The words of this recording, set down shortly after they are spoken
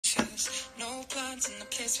eyes. No plans in the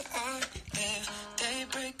place where I live.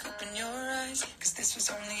 Daybreak, open your eyes. Cause this was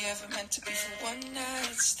only ever meant to be for one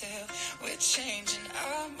night. Still, we're changing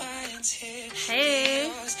our minds here. Hey.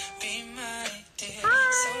 Be yours, be mine, dear.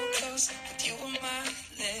 Hi. So close with you on my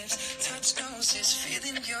lips. Touch noses,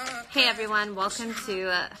 feeling your. Hey everyone, welcome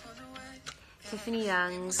to Tiffany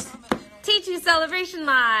Young's Teach You Celebration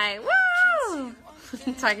Live. Woo!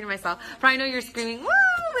 I'm talking to myself. Probably know you're screaming, woo,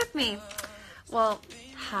 with me. Well,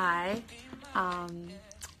 hi.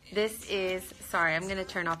 This is, sorry, I'm going to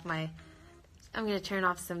turn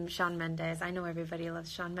off some Shawn Mendes. I know everybody loves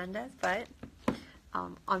Shawn Mendes, but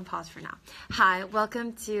on pause for now. Hi,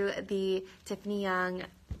 welcome to the Tiffany Young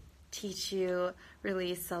Teach You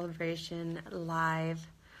Release Celebration Live.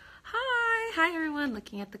 Hi everyone,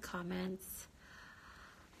 looking at the comments.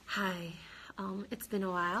 Hi, it's been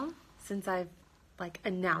a while since I've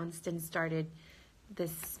announced and started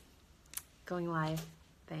this going live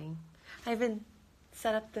thing. I even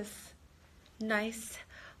set up this nice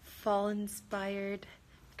fall-inspired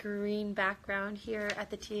green background here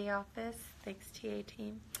at the TA office. Thanks, TA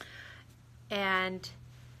team. And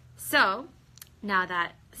so, now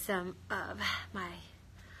that some of my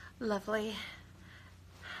lovely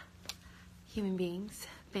human beings,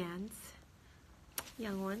 fans,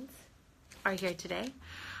 young ones, are here today,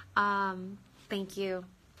 thank you.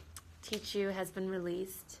 Teach You has been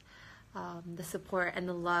released. The support and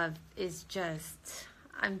the love is just,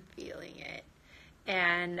 I'm feeling it.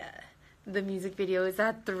 And the music video is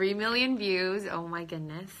at 3 million views. Oh my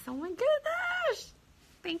goodness. Oh my goodness.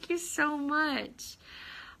 Thank you so much.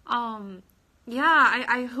 Yeah,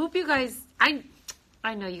 I hope you guys, I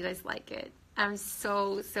know you guys like it. I'm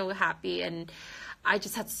so happy, and I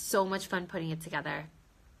just had so much fun putting it together.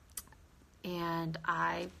 And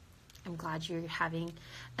I'm glad you're having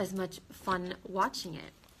as much fun watching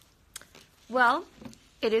it. Well,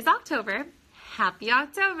 it is October. Happy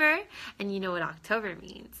October. And you know what October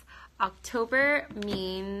means. October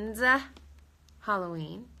means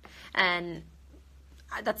Halloween. And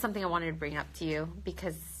that's something I wanted to bring up to you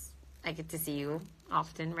because I get to see you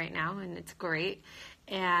often right now, and it's great.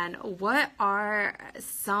 And what are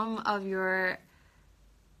some of your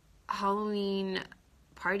Halloween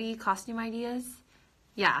party costume ideas?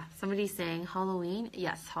 Yeah, somebody's saying Halloween.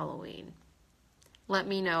 Yes, Halloween. Let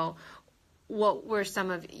me know what were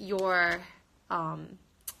some of your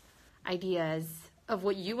ideas of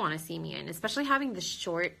what you want to see me in, especially having the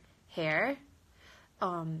short hair.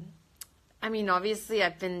 I mean, obviously,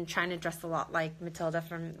 I've been trying to dress a lot like Matilda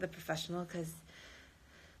from The Professional because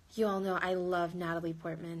you all know I love Natalie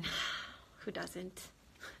Portman. Who doesn't?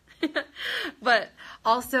 But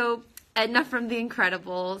also Edna from The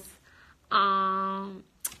Incredibles.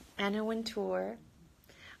 Anna Wintour.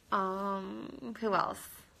 Who else?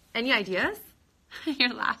 Any ideas?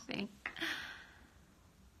 You're laughing.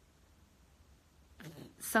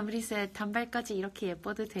 Somebody said, 단발까지 이렇게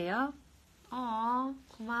예뻐도 돼요? Aw,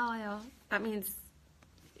 고마워요. That means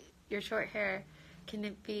your short hair. Can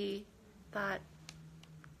it be that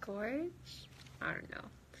gorge? I don't know.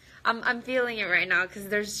 I'm feeling it right now because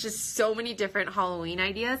there's just so many different Halloween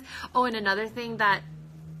ideas. Oh, and another thing that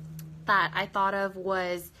I thought of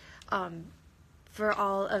was for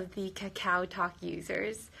all of the Kakao Talk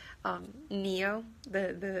users, Neo,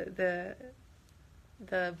 the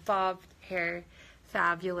bobbed hair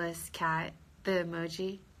fabulous cat, the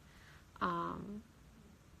emoji.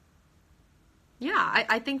 Yeah,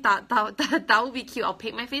 I think that will be cute. I'll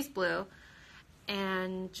paint my face blue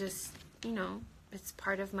and just, it's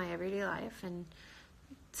part of my everyday life, and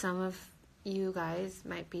some of you guys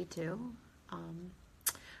might be too.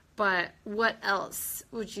 But what else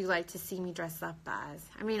would you like to see me dress up as?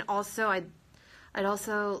 I mean, also, I'd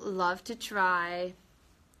also love to try,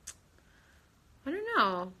 I don't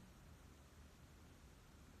know,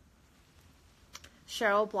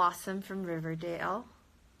 Cheryl Blossom from Riverdale.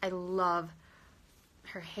 I love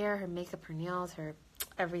her hair, her makeup, her nails, her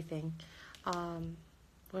everything.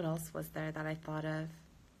 What else was there that I thought of?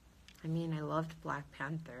 I mean, I loved Black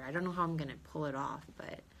Panther. I don't know how I'm going to pull it off,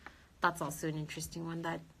 but that's also an interesting one.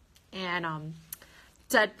 And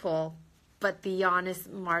Deadpool, but the Giannis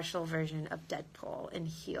Marshall version of Deadpool in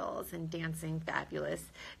heels and dancing fabulous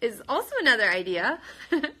is also another idea.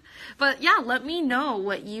 But yeah, let me know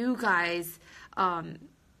what you guys want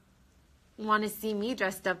to see me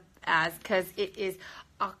dressed up as, because it is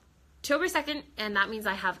October 2nd, and that means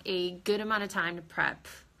I have a good amount of time to prep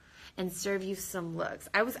and serve you some looks.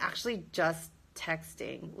 I was actually just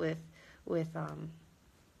texting with Taeyeon,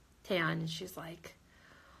 and she's like,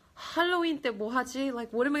 Halloween 때 뭐 하지?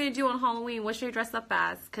 Like, what am I going to do on Halloween? What should I dress up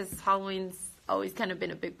as? Because Halloween's always kind of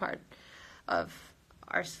been a big part of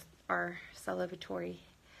our celebratory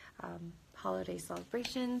holiday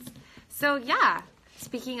celebrations. So yeah,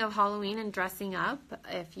 speaking of Halloween and dressing up,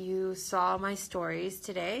 if you saw my stories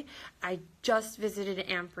today, I just visited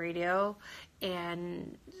AMP Radio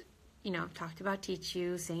and, talked about Teach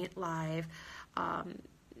You, saying it live.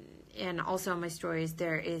 And also on my stories,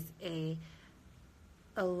 there is a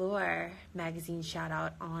Allure magazine shout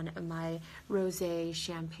out on my rosé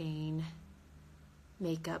champagne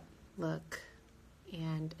makeup look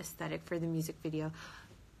and aesthetic for the music video.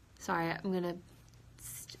 Sorry, I'm going to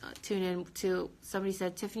tune in to, somebody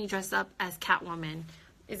said Tiffany dressed up as Catwoman.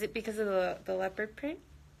 Is it because of the leopard print?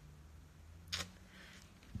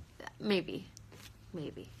 Maybe.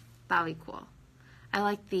 That'd be cool. I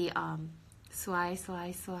like the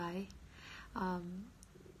swai.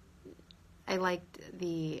 I liked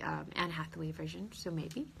the Anne Hathaway version, so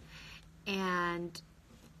maybe. And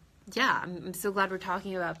yeah, I'm so glad we're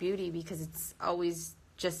talking about beauty because it's always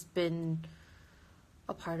just been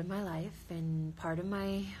a part of my life and part of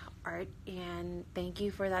my art. And thank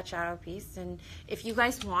you for that shout out piece. And if you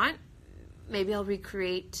guys want, maybe I'll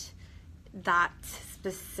recreate that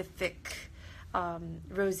specific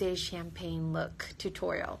rosé champagne look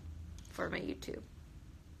tutorial for my YouTube.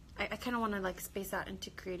 I kind of want to space out into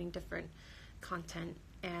creating different content,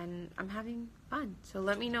 and I'm having fun. So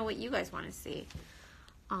let me know what you guys want to see.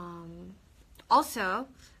 Also,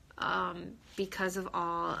 because of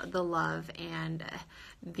all the love and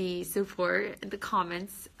the support and the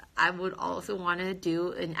comments, I would also want to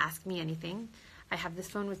do an Ask Me Anything. I have this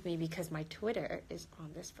phone with me because my Twitter is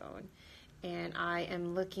on this phone, and I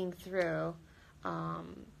am looking through,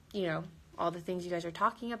 all the things you guys are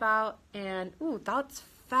talking about, and that's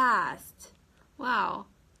fast. Wow.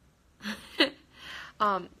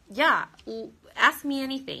 Yeah, ask me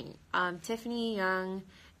anything. Tiffany Young,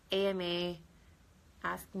 AMA,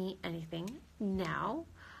 ask me anything now,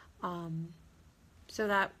 so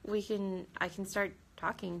that I can start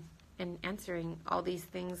talking and answering all these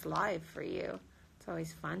things live for you. It's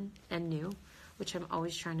always fun and new, which I'm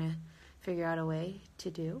always trying to figure out a way to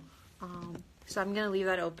do. So I'm going to leave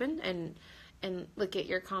that open and look at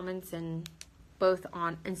your comments, and both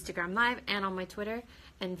on Instagram Live and on my Twitter,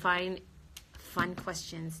 and find fun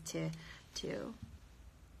questions to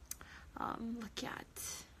look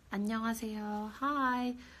at. 안녕하세요.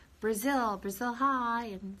 Hi. Brazil, hi.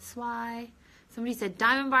 And Swai. Somebody said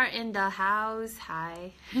Diamond Bar in the house.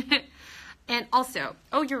 Hi. And also,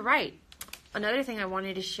 you're right. Another thing I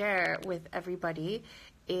wanted to share with everybody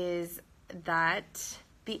is that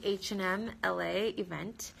the H&M LA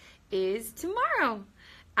event is tomorrow.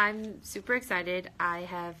 I'm super excited. I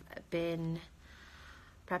have been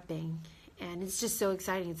prepping, and it's just so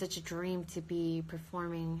exciting. It's such a dream to be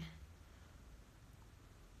performing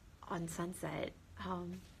on Sunset.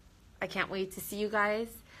 I can't wait to see you guys.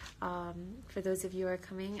 For those of you who are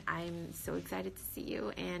coming, I'm so excited to see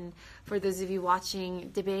you. And for those of you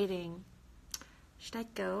watching, debating, should I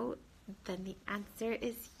go? Then the answer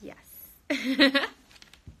is yes.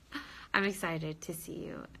 I'm excited to see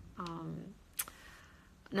you.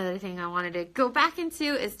 Another thing I wanted to go back into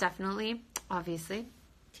is definitely, obviously,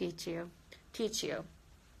 Teach You. Teach You.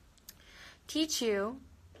 Teach You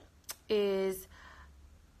is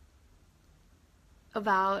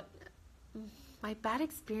about my bad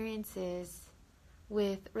experiences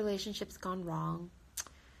with relationships gone wrong.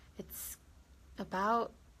 It's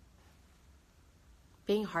about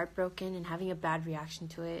being heartbroken and having a bad reaction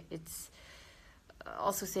to it. It's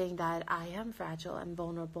also saying that I am fragile and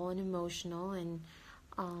vulnerable and emotional, and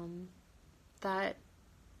that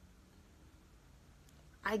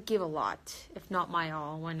I give a lot, if not my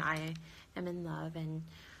all, when I am in love. And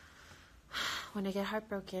when I get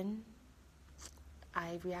heartbroken,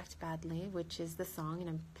 I react badly, which is the song.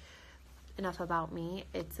 And enough about me.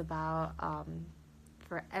 It's about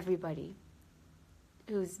for everybody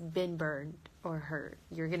who's been burned or hurt.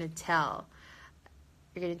 You're going to tell.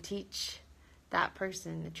 You're going to teach that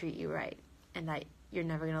person to treat you right, and that you're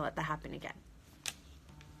never going to let that happen again.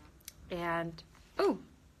 And,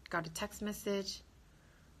 got a text message.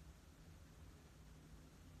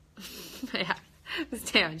 Yeah, it was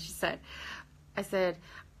Tam. She said, I said,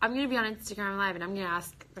 I'm going to be on Instagram Live and I'm going to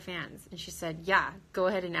ask the fans. And she said, yeah, go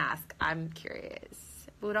ahead and ask. I'm curious.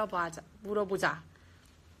 물어보자.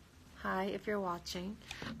 Hi, if you're watching.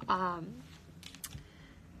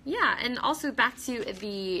 Yeah, and also back to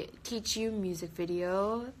the Teach You music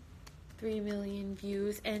video. 3 million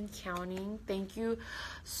views and counting. Thank you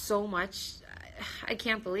so much. I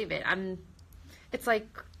can't believe it. It's like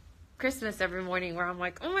Christmas every morning where I'm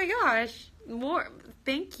like, oh my gosh, more.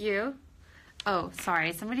 Thank you. Oh,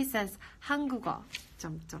 sorry. Somebody says 한국어.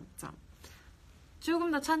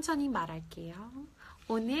 조금 더 천천히 말할게요.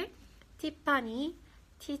 오늘 티파니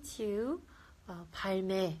Teach You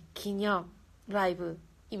발매 기념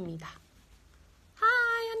라이브입니다.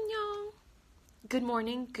 Hi, 안녕. Good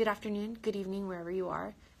morning, good afternoon, good evening, wherever you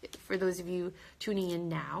are. For those of you tuning in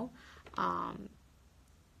now,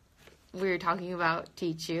 we're talking about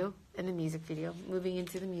Teach You and the music video, moving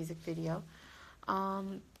into the music video.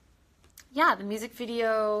 Yeah, the music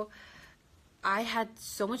video, I had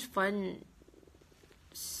so much fun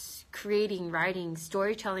creating, writing,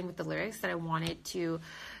 storytelling with the lyrics that I wanted to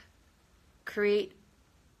create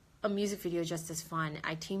a music video just as fun.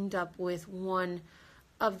 I teamed up with one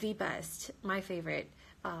of the best, my favorite,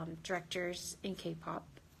 directors in K-pop.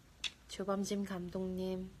 조범진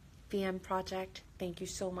감독님, BM Project, thank you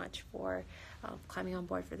so much for climbing on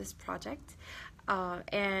board for this project.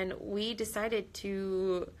 And we decided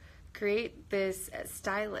to create this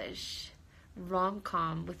stylish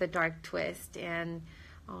rom-com with a dark twist, and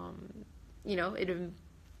it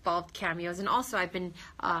involved cameos, and also I've been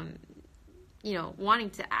wanting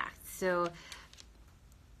to act, so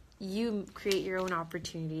you create your own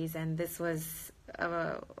opportunities, and this was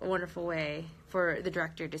a wonderful way for the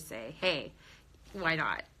director to say, hey, why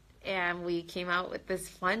not? And we came out with this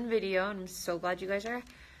fun video, and I'm so glad you guys are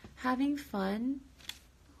having fun.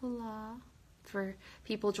 Hola, for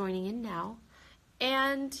people joining in now.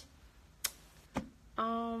 And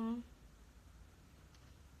talking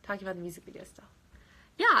about the music video stuff.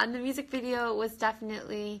 Yeah, and the music video was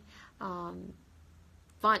definitely fun,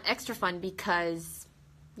 extra fun, because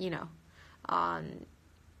the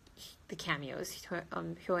cameos,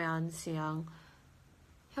 Hyoyeon, Seyoung,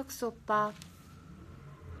 Hyuksu oppa,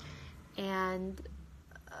 and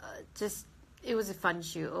just it was a fun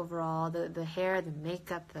shoot overall. The hair, the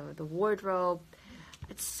makeup, the wardrobe.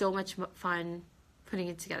 It's so much fun putting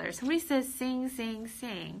it together. Somebody says sing, sing,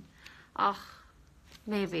 sing. Oh,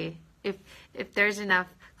 maybe if there's enough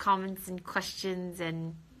comments and questions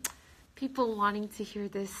and people wanting to hear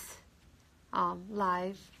this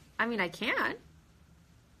live. I mean, I can.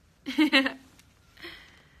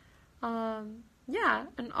 Yeah,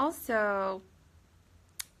 and also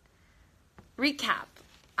recap.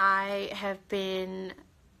 I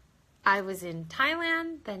was in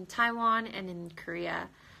Thailand, then Taiwan, and in Korea.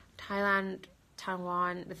 Thailand,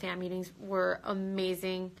 Taiwan, the fan meetings were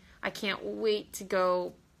amazing. I can't wait to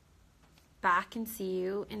go back and see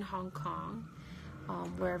you in Hong Kong,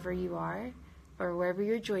 wherever you are, or wherever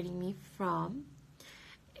you're joining me from.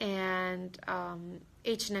 And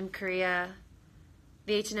H&M Korea,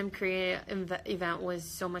 the H&M Korea event was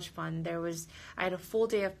so much fun. I had a full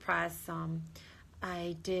day of press.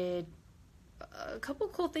 I did a couple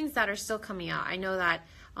cool things that are still coming out. I know that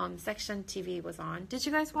Section TV was on. Did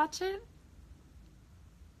you guys watch it?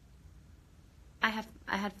 I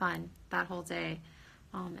had fun that whole day,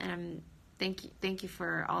 and thank you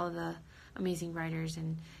for all of the amazing writers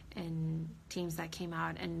and teams that came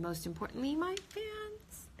out, and most importantly, my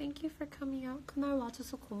fans. Thank you for coming out. 그날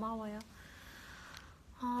와줘서 고마워요.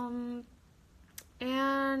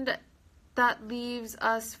 And that leaves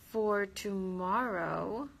us for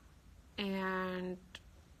tomorrow, and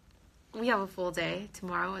we have a full day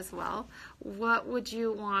tomorrow as well. What would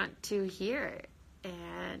you want to hear,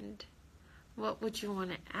 and what would you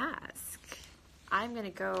want to ask? I'm going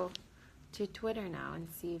to go to Twitter now and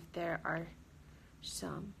see if there are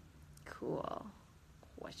some cool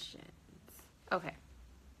questions. Okay.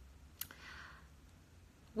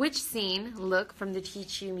 Which scene, look, from the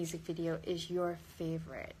Teach You music video is your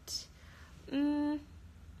favorite?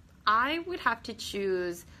 I would have to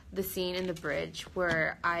choose the scene in the bridge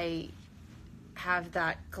where I have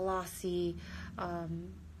that glossy,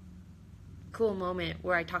 cool moment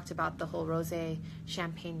where I talked about the whole rosé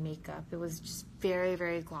champagne makeup. It was just very,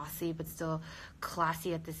 very glossy, but still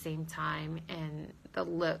classy at the same time. And the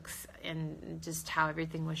looks and just how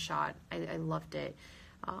everything was shot, I loved it.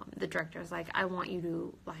 The director was like, I want you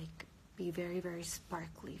to be very, very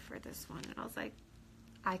sparkly for this one. And I was like,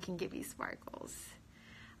 I can give you sparkles.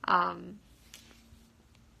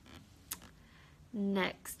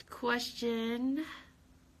 Next question.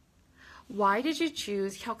 Why did you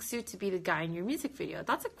choose Hyuksu to be the guy in your music video?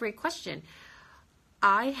 That's a great question.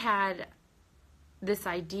 I had this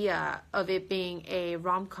idea of it being a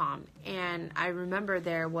rom-com, and I remember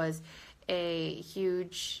there was a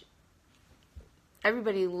huge...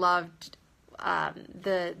 Everybody loved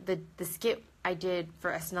the skit I did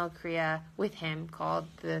for SNL Korea with him called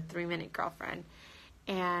The 3-Minute Girlfriend.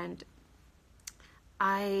 And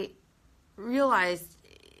I realized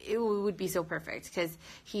it would be so perfect because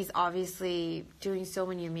he's obviously doing so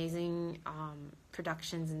many amazing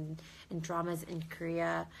productions and dramas in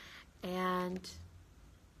Korea. And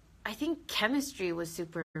I think chemistry was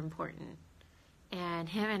super important. And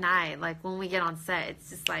him and I, like, when we get on set, it's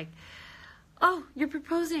just like, oh, you're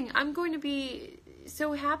proposing. I'm going to be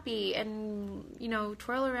so happy and, you know,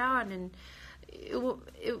 twirl around. And it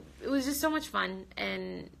was just so much fun.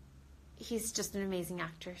 And he's just an amazing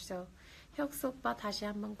actor. So, 혁수 오빠 다시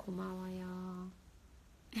한번 고마워요.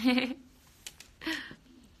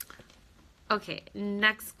 Okay,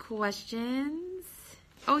 next questions.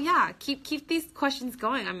 Oh yeah, keep these questions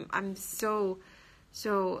going. I'm so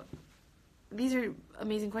these are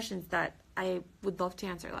amazing questions that I would love to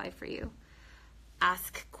answer live for you.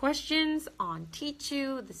 Ask questions on Teach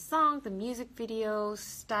You, the song, the music video,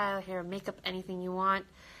 style, hair, makeup, anything you want,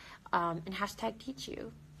 and hashtag Teach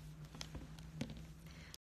You.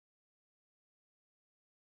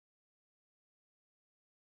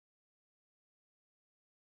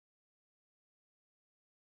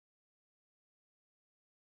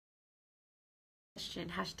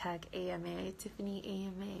 Hashtag AMA, Tiffany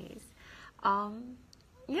AMAs.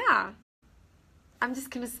 Yeah, I'm just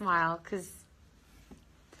gonna smile because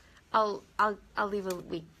I'll leave a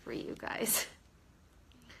link for you guys.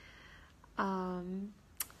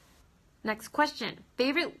 Next question: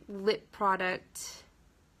 favorite lip product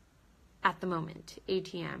at the moment?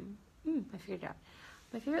 ATM. I figured it out.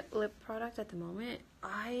 My favorite lip product at the moment.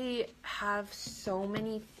 I have so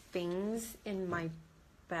many things in my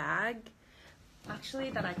bag. Actually,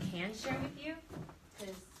 that I can share with you,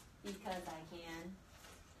 because I can.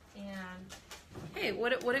 And hey,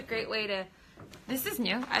 what a great way to. This is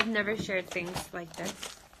new. I've never shared things like this.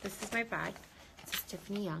 This is my bag. This is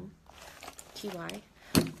Tiffany Young, TY.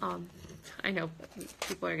 I know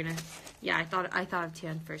people are gonna. Yeah, I thought of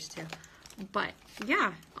Tian first too, but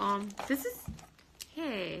yeah. This is.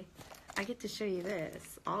 Hey, I get to show you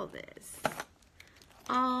this. All this.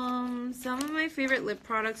 Some of my favorite lip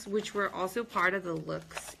products, which were also part of the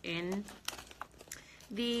looks in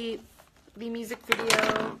the music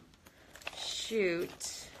video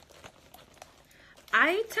shoot.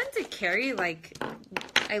 I tend to carry, like,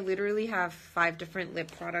 I literally have 5 different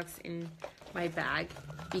lip products in my bag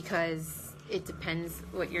because it depends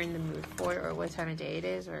what you're in the mood for or what time of day it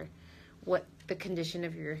is or what the condition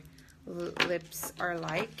of your lips are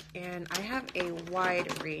like. And I have a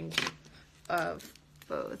wide range of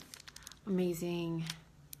both amazing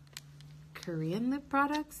Korean lip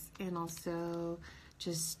products and also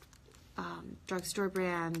just drugstore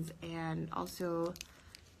brands and also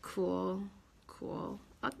cool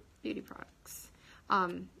beauty products.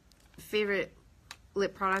 Favorite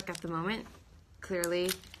lip product at the moment,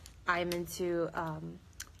 clearly I'm into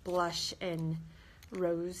blush and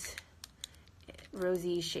rosy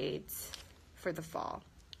shades for the fall,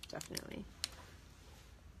 definitely.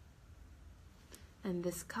 And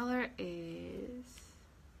this color is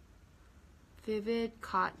Vivid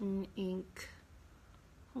Cotton Ink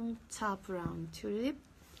Hongcha Brown Tulip.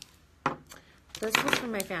 This was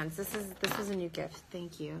from my fans. This was a new gift.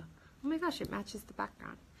 Thank you. Oh my gosh, it matches the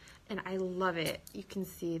background. And I love it. You can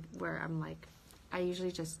see where I'm like, I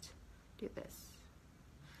usually just do this.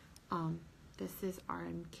 This is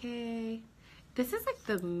RMK. This is like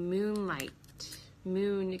the moon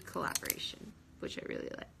collaboration, which I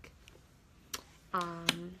really like.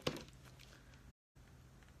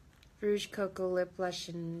 Rouge Cocoa Lip Blush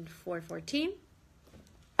in 414.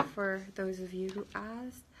 For those of you who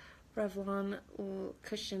asked, Revlon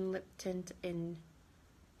Cushion Lip Tint in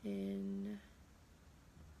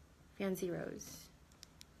Fancy Rose.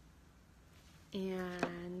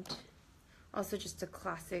 And also just a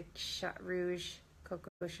classic Chat Rouge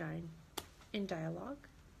Cocoa Shine in Dialogue.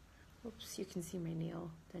 Oops, you can see my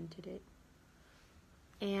nail dented it.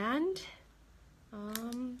 And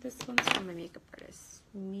this one's from my makeup artist,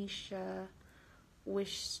 Misha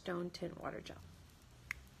Wish Stone Tint Water Gel.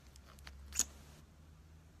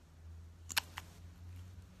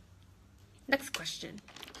 Next question.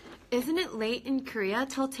 Isn't it late in Korea?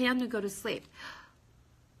 Tell Tam to go to sleep.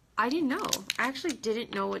 I didn't know. I actually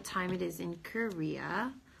didn't know what time it is in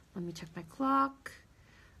Korea. Let me check my clock.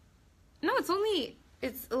 No, it's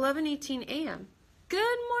 11:18 a.m.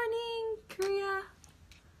 Good morning, Korea.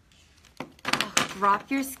 Oh,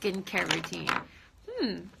 drop your skincare routine.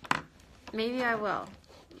 Maybe I will.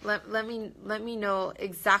 Let me know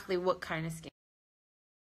exactly what kind of skin.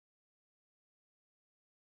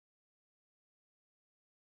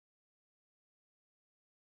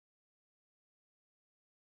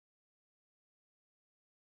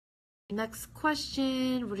 Next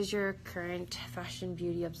question, what is your current fashion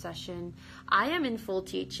beauty obsession? I am in full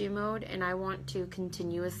Teach You mode and I want to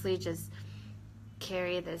continuously just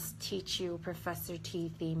carry this Teach You Professor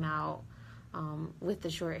T theme out with the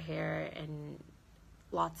short hair and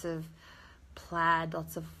lots of plaid,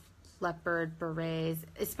 lots of leopard berets,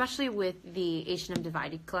 especially with the H&M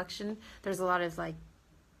Divided collection. There's a lot of like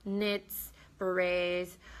knits,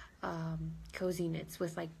 berets, cozy knits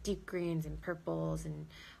with like deep greens and purples and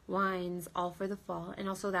wines, all for the fall. And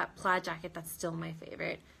also that plaid jacket, that's still my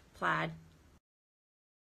favorite, plaid.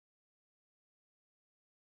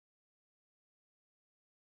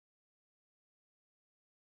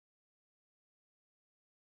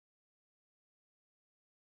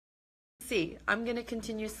 See, I'm gonna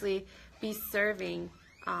continuously be serving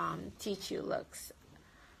teach you looks.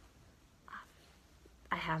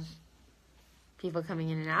 I have people coming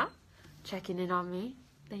in and out, checking in on me.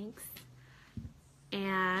 Thanks.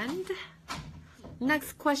 And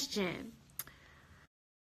next question.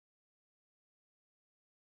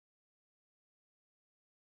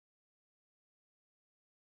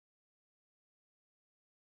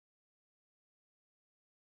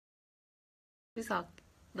 We saw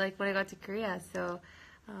like when I got to Korea, so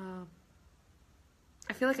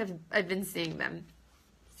I feel like I've been seeing them.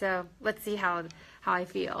 So let's see how I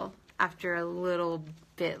feel after a little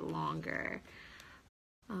bit longer.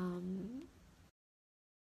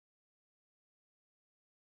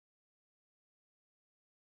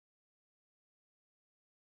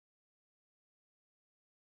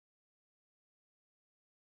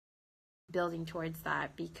 Building towards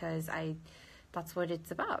that because that's what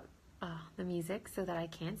it's about, the music, so that I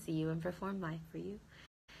can see you and perform live for you.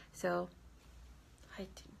 So hi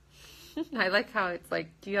team. I like how it's like,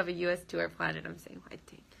 do you have a US tour planned? And I'm saying hi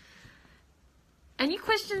team. Any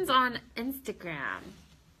questions on Instagram?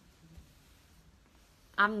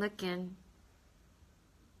 I'm looking.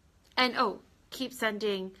 And keep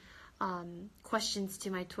sending questions to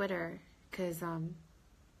my Twitter because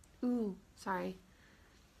sorry.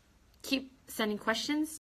 Keep sending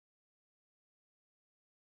questions.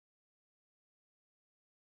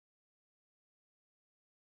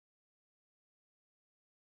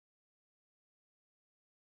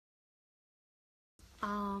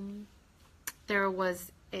 There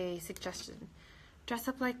was a suggestion. Dress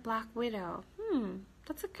up like Black Widow.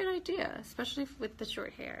 That's a good idea, especially with the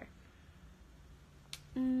short hair.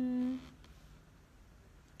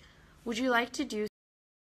 Would you like to do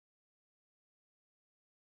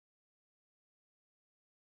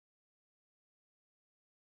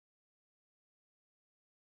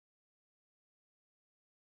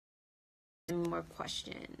more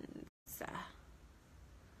questions?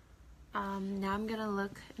 Now I'm gonna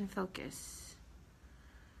look and focus.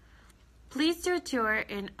 Please do a tour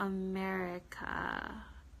in America.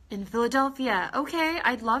 In Philadelphia. Okay,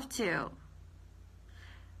 I'd love to.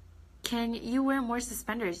 Can you wear more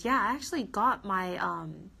suspenders? Yeah, I actually got my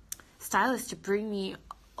stylist to bring me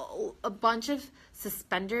a bunch of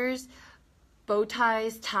suspenders, bow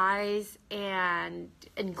ties, ties, and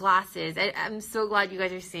glasses. I'm so glad you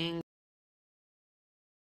guys are seeing.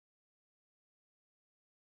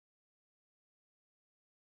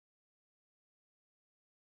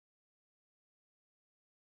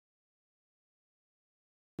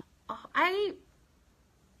 I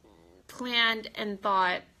planned and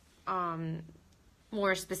thought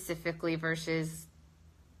more specifically versus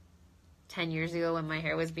 10 years ago when my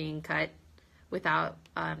hair was being cut without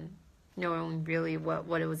knowing really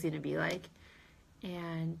what it was going to be like.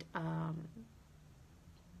 And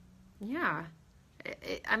yeah,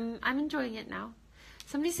 I'm enjoying it now.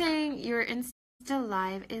 Somebody's saying your Insta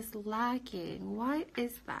Live is lagging. Why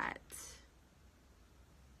is that?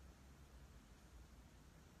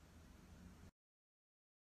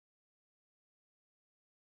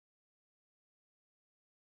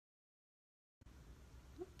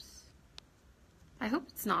 Oops. I hope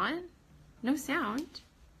it's not. No sound.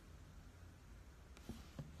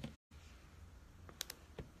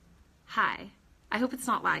 Hi. I hope it's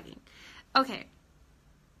not lagging. Okay.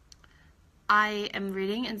 I am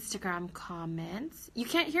reading Instagram comments. You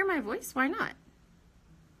can't hear my voice? Why not?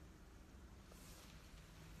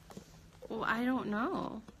 Well, I don't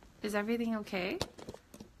know. Is everything okay?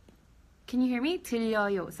 Can you hear me?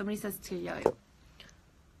 들려요. Somebody says 들려요.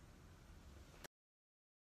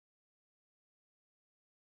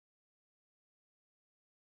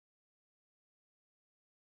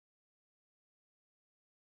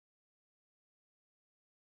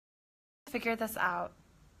 Figure this out.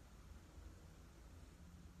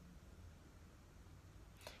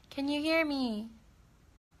 Can you hear me?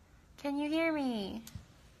 Can you hear me?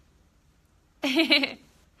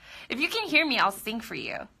 If you can hear me, I'll sing for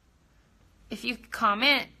you. If you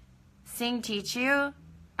comment, sing, teach you,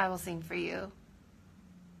 I will sing for you.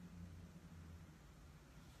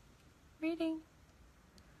 Reading.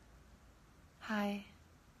 Hi.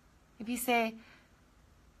 If you say,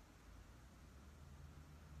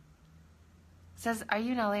 says, are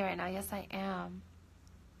you in LA right now? Yes, I am.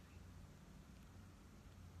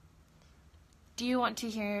 Do you want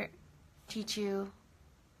to teach you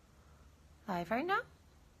live right now?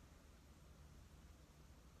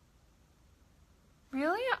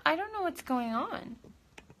 Really? I don't know what's going on.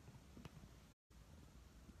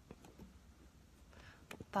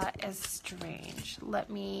 That is strange. Let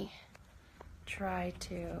me try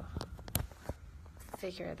to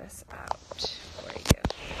figure this out for you.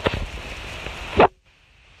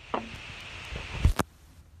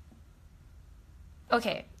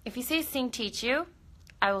 Okay, if you say sing teach you,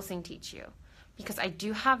 I will sing teach you because I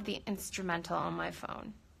do have the instrumental on my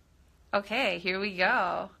phone. Okay, here we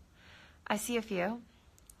go. I see a few.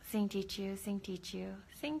 Sing teach you, sing teach you.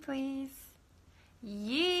 Sing please.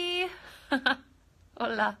 Yee.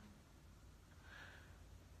 Hola.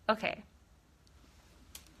 Okay.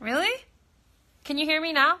 Really? Can you hear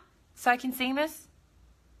me now? So I can sing this?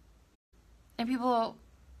 And people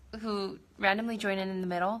who randomly join in the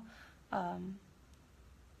middle,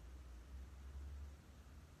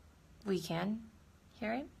 we can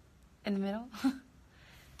hear it in the middle.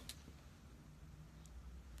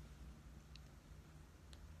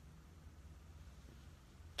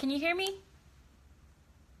 Can you hear me?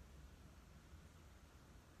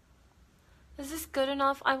 Is this good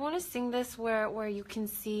enough? I want to sing this where you can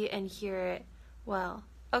see and hear it well.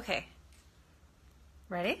 Okay.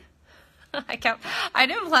 Ready? I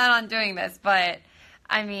didn't plan on doing this, but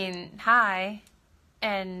I mean, hi.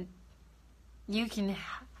 And you can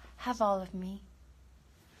have all of me.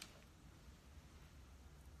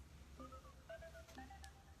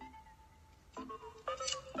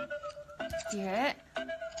 Do you hear it?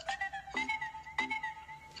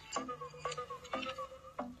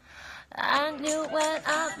 I knew when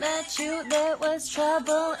I met you there was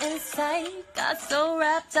trouble in sight. Got so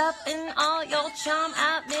wrapped up in all your charm,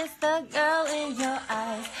 I missed the girl in your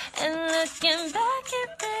eyes. And looking back, it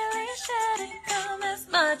really shouldn't come as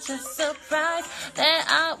much a surprise that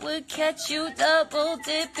I would catch you double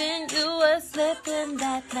dipping. You were slipping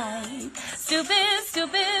that night. Stupid,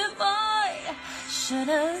 stupid boy,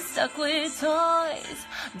 should've stuck with toys.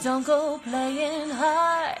 Don't go playing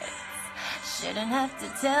hard. Shouldn't have to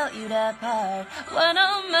tell you that part. What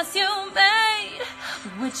a mess you made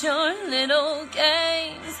with your little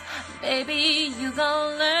games. Baby, you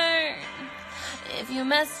gon' learn. If you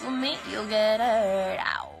mess with me, you'll get hurt.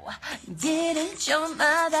 Ow. Didn't your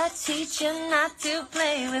mother teach you not to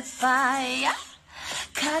play with fire?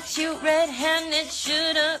 Caught you red-handed,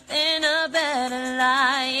 should've been a better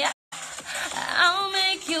liar. I'll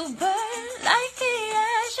make you burn like the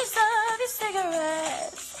ashes of your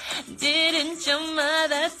cigarettes. Didn't your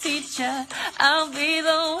mother teach ya? I'll be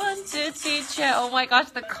the one to teach ya. Oh my gosh,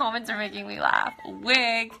 the comments are making me laugh.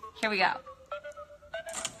 Wig. Here we go.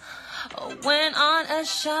 Went on a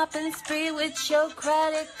shopping spree with your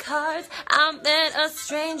credit cards. I met a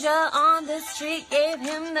stranger on the street, gave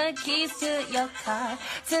him the keys to your car.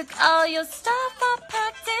 Took all your stuff, I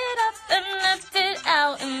packed it up and left it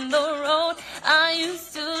out in the road. I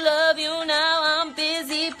used to love you, now I'm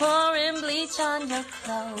busy pouring bleach on your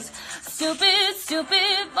clothes. Stupid,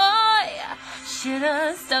 stupid boy,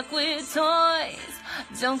 should've stuck with toys.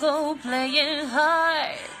 Don't go playing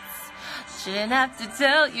hearts. Shouldn't have to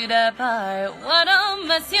tell you that part. What a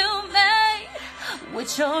mess you made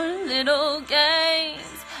with your little games.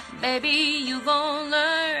 Baby, you gon'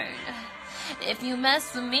 learn. If you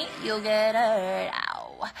mess with me, you'll get hurt.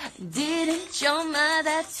 Ow. Didn't your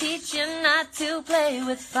mother teach you not to play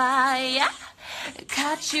with fire?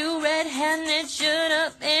 Caught you red-handed,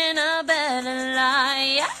 should've been a better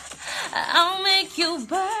liar. I'll make you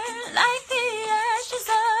burn like the ashes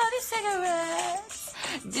of your cigarettes.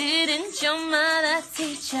 Didn't your mother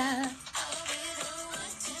teach ya?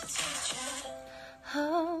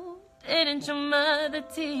 Oh, didn't your mother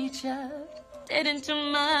teach ya? Didn't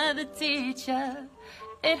your mother teach ya?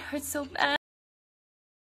 It hurts so bad.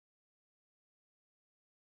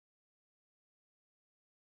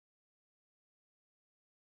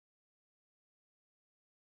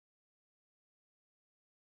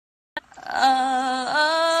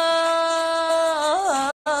 Oh,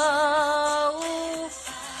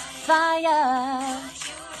 fire.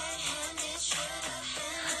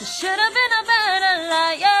 Should have been a better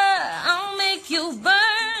liar. I'll make you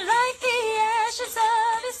burn like the ashes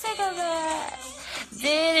of your cigarettes.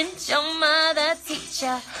 Didn't your mother teach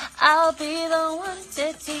ya? I'll be the one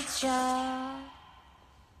to teach ya.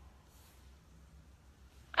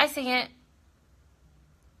 I sing it.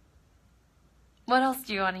 What else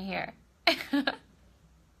do you want to hear?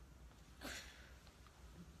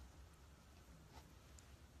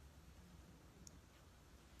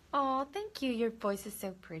 Oh, thank you. Your voice is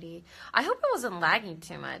so pretty. I hope it wasn't lagging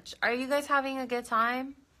too much. Are you guys having a good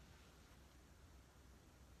time?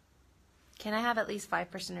 Can I have at least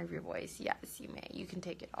 5% of your voice? Yes, you may. You can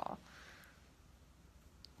take it all.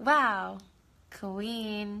 Wow.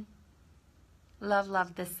 Queen.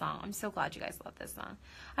 Love this song. I'm so glad you guys love this song.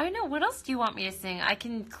 I don't know. What else do you want me to sing? I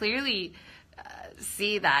can clearly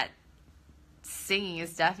see that singing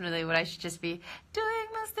is definitely what I should just be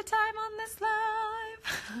doing most of the time on this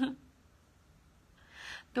live.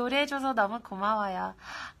 노래해줘서 너무 고마워요.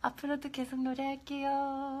 앞으로도 계속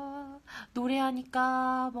노래할게요.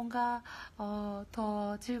 노래하니까 뭔가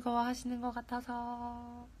더 즐거워하시는 것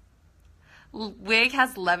같아서. Wig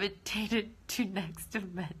has levitated to next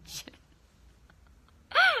dimension.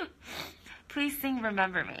 Please sing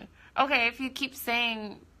Remember Me. Okay, if you keep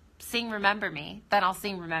saying sing Remember Me, then I'll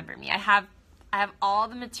sing Remember Me. I have all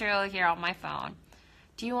the material here on my phone.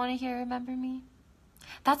 Do you want to hear Remember Me?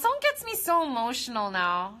 That song gets me so emotional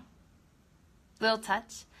now. Little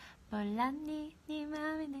touch. 몰랐니 네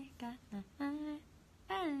맘이 내가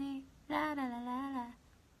빨리 라라라라라.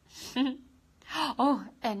 Oh,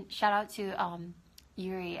 and shout out to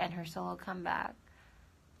Yuri and her solo comeback.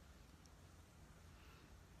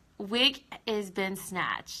 Wig has been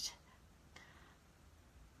snatched.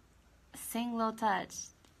 Sing Little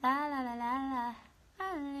Touch. La la la la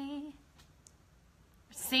la.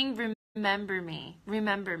 Sing Remember Me.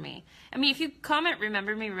 Remember Me. I mean, if you comment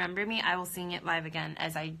Remember Me, I will sing it live again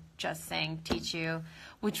as I just sang Teach You,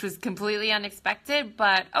 which was completely unexpected,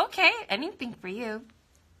 but okay, anything for you.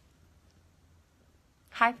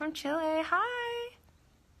 Hi from Chile. Hi.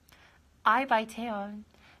 I by Taeyeon.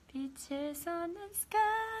 Beaches on the sky.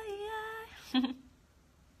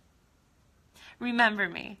 Remember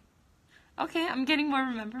Me. Okay, I'm getting more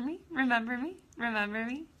Remember Me. Remember Me. Remember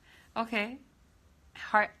Me. Okay.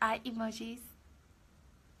 Heart eye emojis.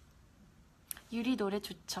 유리 노래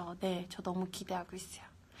좋죠. 네, 저 너무 기대하고 있어요.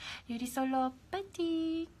 유리 솔로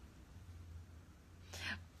파이팅.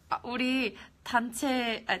 우리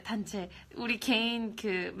단체 우리 개인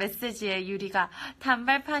그 메시지에 유리가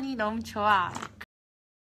단발판이 너무 좋아.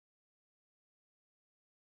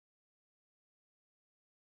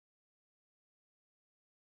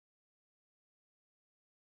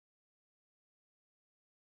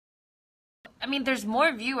 I mean, there's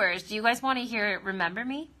more viewers. Do you guys want to hear Remember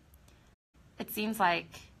Me? It seems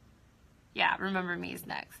like, yeah, Remember Me is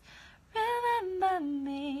next. Remember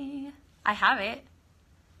Me. I have it.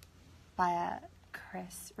 By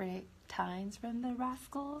Chris Riddick Tynes from the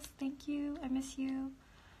Rascals. Thank you. I miss you.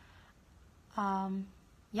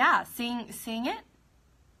 Yeah, sing it.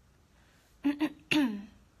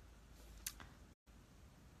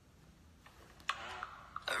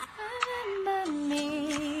 Remember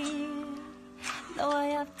me. Though I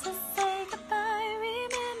have to say goodbye,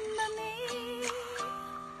 remember me.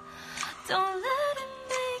 Don't let it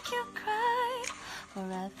make you cry.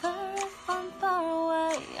 Forever if I'm far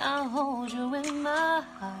away, I'll hold you in my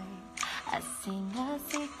heart. I sing a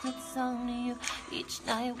secret song to you each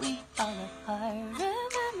night we are apart.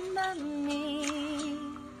 Remember me.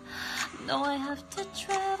 Though I have to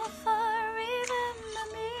travel far, remember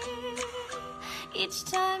me. Each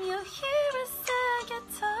time you hear a sad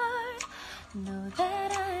guitar, know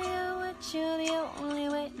that I am with you the only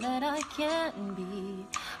way that I can be,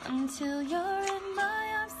 until you're in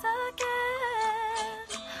my arms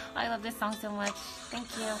again. I love this song so much.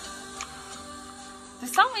 Thank you.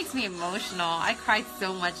 This song makes me emotional. I cried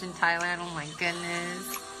so much in Thailand. Oh my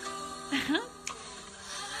goodness.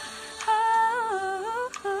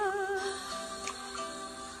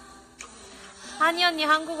 한이 언니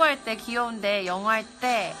한국어 할 때 귀여운데 영어 할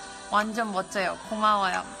때 완전 멋져요.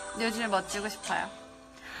 고마워요. 요즘에 멋지고 싶어요.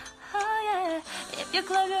 Oh yeah. If you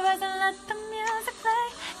close your eyes and let the music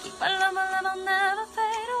play, keep our love will never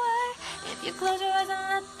fade away. If you close your eyes and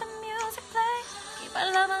let the music play, keep our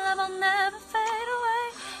love will never fade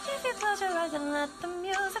away. If you close your eyes and let the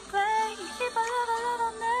music play, keep our love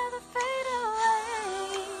will never fade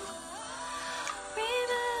away.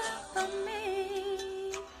 Remember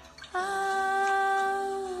me.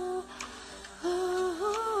 Oh, ooh,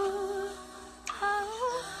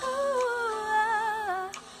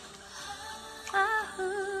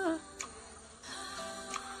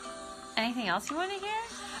 Anything else you want to hear?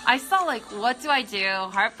 I saw like What Do I Do?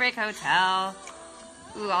 Heartbreak Hotel.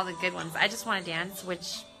 Ooh, all the good ones. I Just Want to Dance,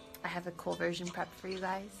 which I have a cool version prepped for you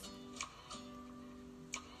guys.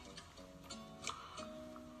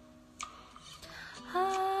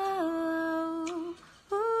 Oh,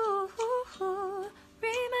 ooh,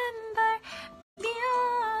 remember me.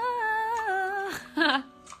 Oh.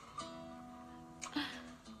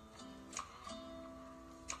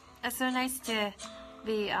 It's so nice to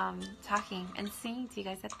be talking and singing to you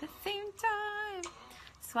guys at the same time.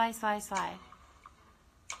 Swai, swai, swai.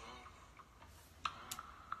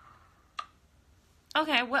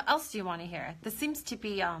 Okay, what else do you want to hear? This seems to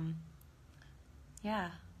be,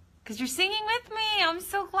 yeah. Because you're singing with me. I'm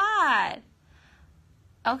so glad.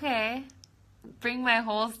 Okay. Bring my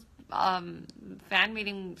whole fan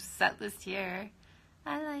meeting set list here.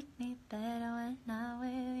 I like me better when I'm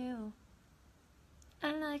with you.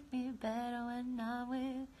 I like me better when I'm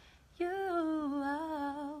with you.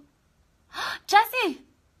 Oh. Jessie!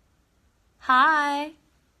 Hi.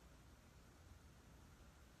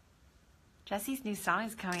 Jessie's new song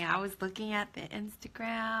is coming out. I was looking at the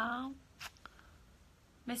Instagram.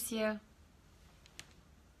 Miss you.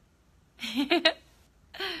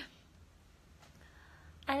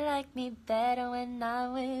 I like me better when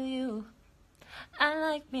I'm with you. I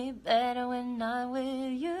like me better when I'm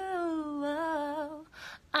with you. Oh,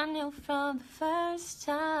 I knew from the first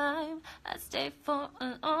time I'd stay for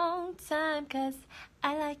a long time. 'Cause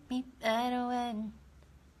I like me better when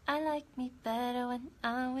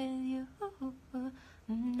I'm with you.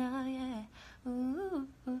 No, yeah. Ooh,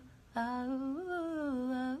 oh.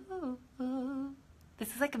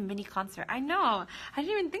 This is like a mini concert. I know. I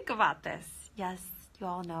didn't even think about this. Yes, you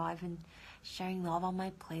all know I've been sharing love on my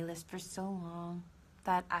playlist for so long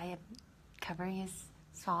that I am covering his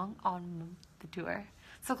song on the tour.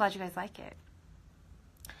 So glad you guys like it.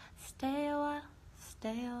 Stay a while,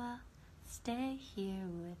 stay here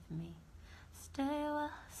with me. Stay a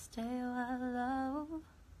while, love.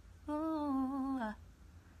 Ooh.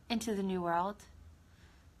 Into the new world.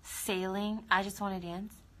 Sailing, I just want to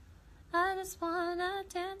dance. I just wanna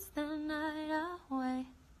dance the night away.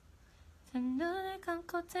 두 눈을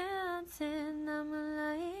감고 dance in the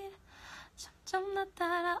moonlight. 점점 나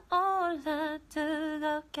따라올라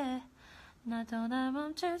뜨겁게. 나도 날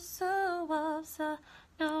멈출 수 없어.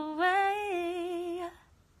 No way.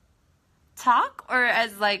 Talk or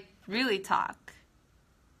as like really talk?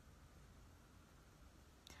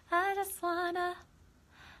 I just wanna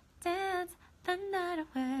dance the night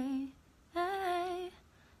away. Hey,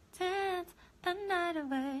 dance the night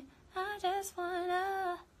away. I just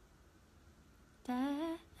wanna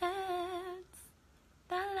dance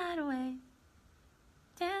the night away.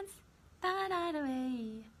 Dance the night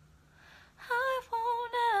away. I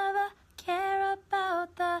won't ever care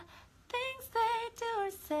about the things they do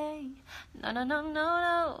or say. No.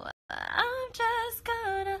 I'm just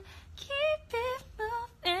gonna keep it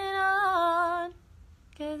moving on.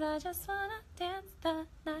 'Cause I just wanna dance the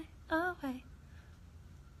night away.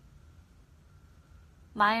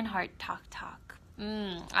 Lionheart Talk Talk.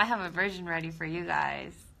 I have a version ready for you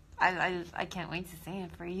guys. I can't wait to sing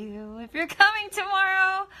it for you. If you're coming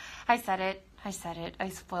tomorrow. I said it. I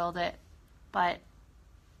spoiled it. But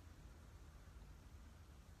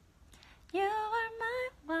you are my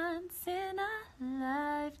once in a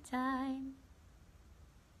lifetime.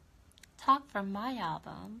 Talk from my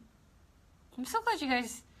album. I'm so glad you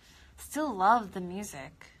guys still love the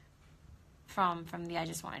music from the I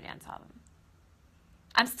Just Wanna Dance album.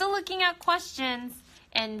 I'm still looking at questions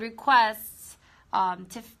and requests.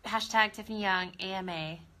 Hashtag Tiffany Young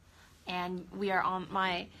AMA. And we are on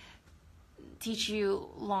my Teach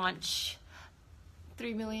You launch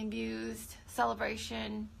 3 million views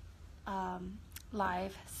celebration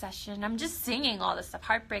live session. I'm just singing all this stuff.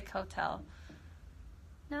 Heartbreak Hotel.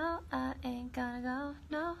 No, I ain't gonna go.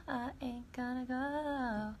 No, I ain't gonna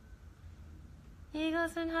go.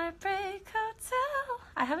 이곳은 Heartbreak Hotel.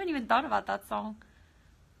 I haven't even thought about that song.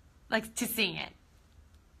 Like, to sing it.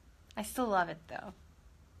 I still love it, though.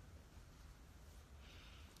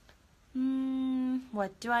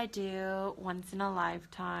 What do I do once in a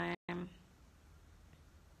lifetime?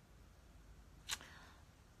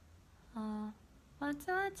 What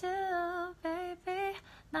do I do, baby?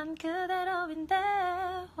 난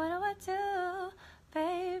그대로인데. What do I do,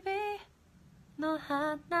 baby? 너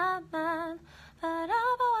하나만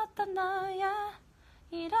바라보았던 너야.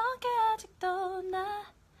 이렇게 아직도 나.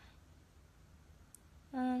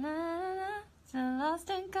 So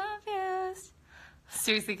lost and confused.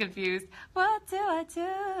 Seriously confused. What do I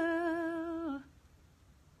do?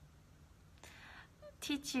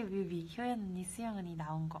 Teach You 뮤비 효연 언니 수영 언니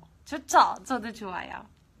나온 거 좋죠? 저도 좋아요.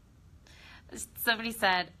 Somebody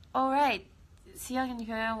said, "Oh right, 수영 and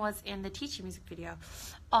Hyoyeon was in the Teach You music video."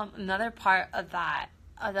 Another part of that,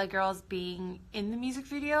 the girls being in the music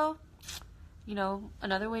video, you know,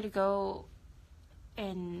 another way to go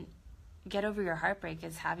and get over your heartbreak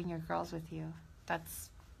is having your girls with you. That's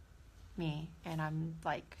me, and I'm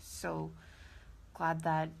like so glad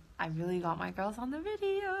that I really got my girls on the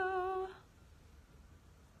video.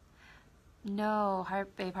 No,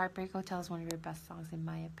 Babe, Heartbreak Hotel is one of your best songs in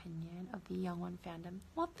my opinion of the Young One fandom.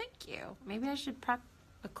 Well, thank you. Maybe I should prep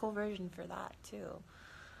a cool version for that too.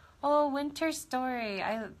 Oh, Winter Story.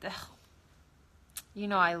 You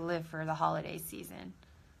know I live for the holiday season.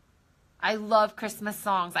 I love Christmas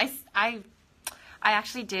songs. I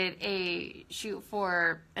actually did a shoot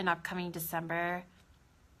for an upcoming December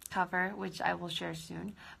cover, which I will share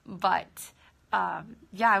soon. But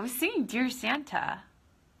yeah, I was singing Dear Santa.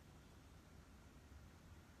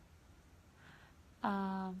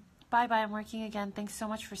 Bye-bye, I'm working again. Thanks so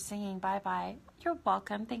much for singing. Bye-bye. You're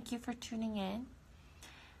welcome. Thank you for tuning in.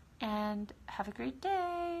 And have a great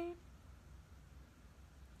day.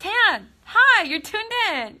 Tan, hi, you're tuned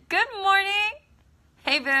in. Good morning.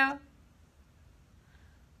 Hey, boo.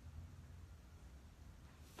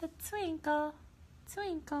 The twinkle,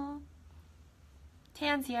 twinkle.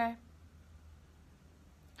 Tan's here.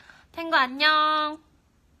 탱구 안녕.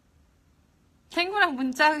 탱구랑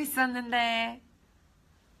문자하고 있었는데.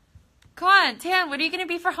 Come on, Tan, what are you going to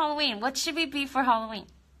be for Halloween? What should we be for Halloween?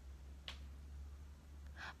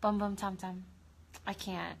 Bum Bum Tum Tum. I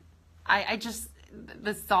can't. I just,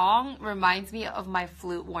 the song reminds me of my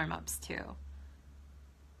flute warm-ups too.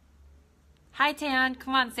 Hi, Tan.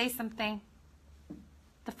 Come on, say something.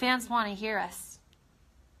 The fans want to hear us.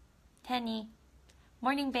 Tenny.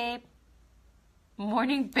 Morning, babe.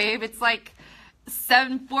 Morning, babe. It's like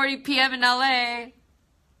 7:40 p.m. in LA.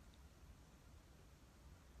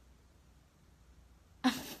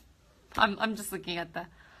 I'm just looking at the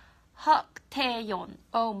Hak Taeyeon.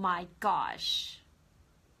 Oh my gosh.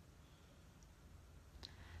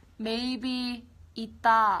 Maybe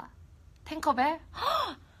이따 탱커벨?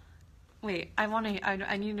 Wait, I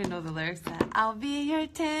need to know the lyrics. I'll be your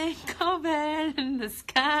Tinkerbell in the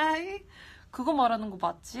sky. 그거 말하는 거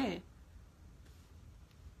맞지?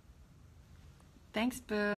 Thanks,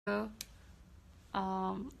 boo.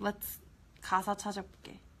 Let's 가사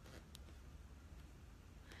찾아볼게.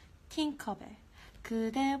 팅커벨.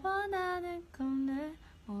 그대 원하는 꿈을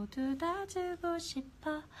모두 다 주고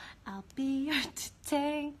싶어. I'll be your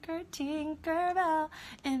Tinkerbell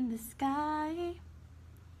in the sky.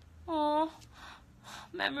 Oh,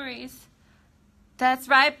 memories. That's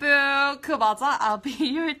right, boo. 그거 맞아? I'll be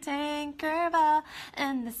your Tinkerbell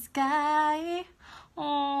in the sky.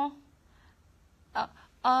 Oh.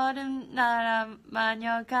 얼음 나라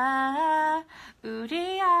마녀가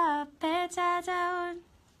우리 앞에 찾아온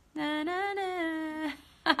나나나.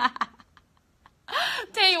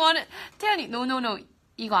 태연이 wanna 태연이 no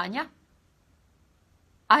이거 아니야?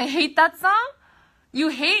 I hate that song? You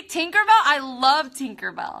hate Tinkerbell? I love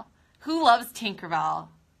Tinkerbell. Who loves Tinkerbell?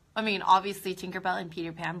 I mean, obviously Tinkerbell and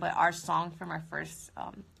Peter Pan, but our song from our first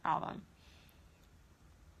album.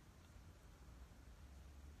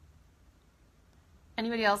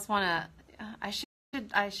 Anybody else wanna? I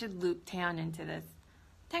should loop Taeyeon into this.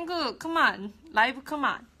 탱구, 그만. 라이브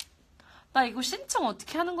그만. 나 이거 신청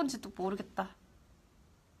어떻게 하는 건지도 모르겠다.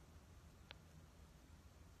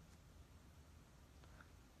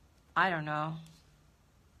 I don't know.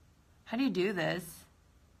 How do you do this?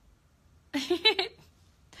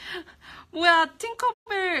 뭐야,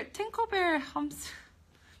 팅커벨 함수.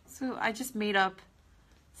 So I just made up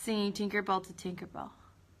singing Tinkerbell to Tinkerbell.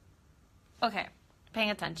 Okay,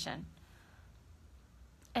 paying attention.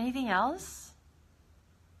 Anything else?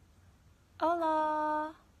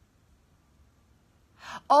 Hola.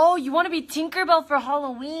 Oh, you want to be Tinkerbell for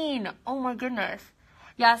Halloween. Oh my goodness.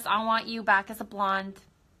 Yes, I want you back as a blonde.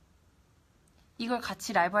 이걸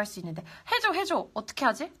같이 라이브 할 수 있는데. 해줘. 어떻게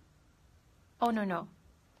하지? Oh, no.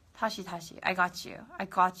 다시. I got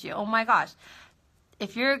you. Oh my gosh.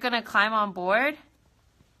 If you're gonna climb on board,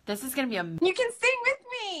 this is gonna be You can sing with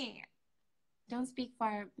me! Don't speak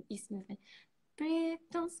fire, East Movement. Breathe,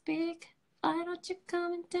 don't speak. Why don't you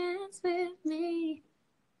come and dance with me?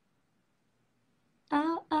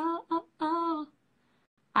 Oh.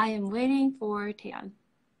 I am waiting for Taeyeon,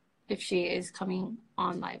 if she is coming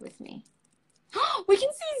on live with me. We can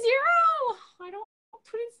see zero! I don't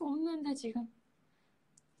put it 없는데 지금.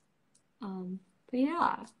 But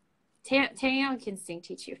yeah. Taeyeon can sing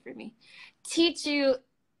Teach You for me. Teach You,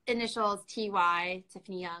 initials TY,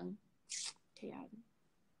 Tiffany Young. Taeyeon.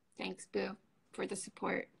 Thanks, boo, for the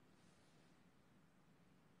support.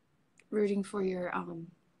 Rooting for your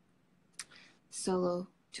solo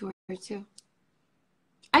tour too.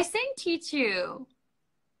 I sang Teach You.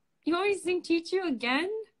 You want me to sing Teach You again?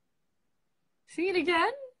 Sing it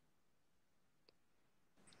again?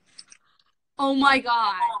 Oh my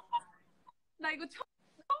god. 나 이거 처음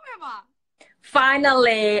해봐.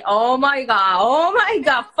 Finally. Oh my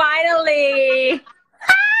god. Finally.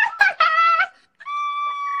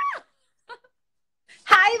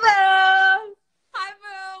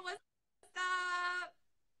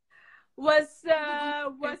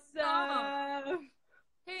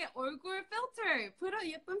 Put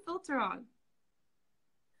a 예쁜 filter on.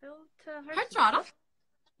 필터 할 줄 알아?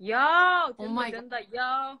 야, Oh 된다, my 된다,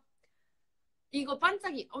 야. 이거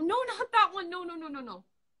반짝이. Oh, no, not that one. No, no, no, no, no.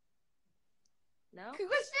 No?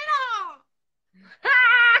 그거 싫어.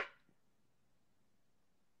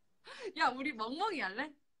 야, 우리 멍멍이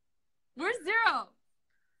할래? Where's Zero?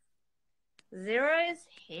 Zero is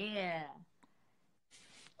here.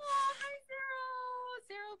 Oh, hi, Zero.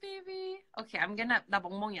 Zero, baby. Okay, 나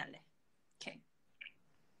멍멍이 할래. Okay.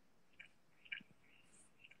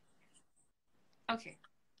 Okay.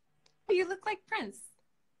 You look like Prince.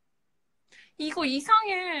 이거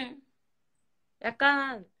이상해.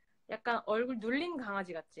 약간 얼굴 눌린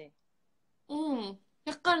강아지 같지?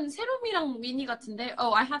 약간 세롬이랑 미니 같은데.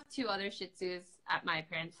 Oh, I have two other Shih Tzus at my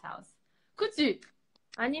parents' house. 그치?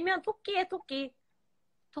 아니면 토끼에 토끼.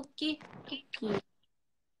 토끼?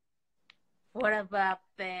 What about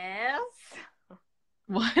this?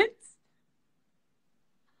 What?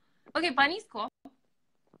 Okay, bunny's cool.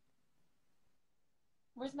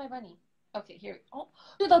 Where's my bunny? Okay, here.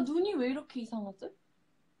 근데 나 눈이 왜 이렇게 이상하지?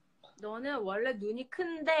 너는 원래 눈이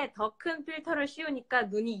큰데 더 큰 필터를 씌우니까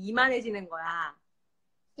눈이 이만해지는 거야.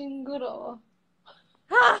 징그러워.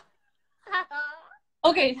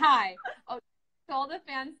 Okay, hi. To all the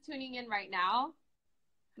fans tuning in right now,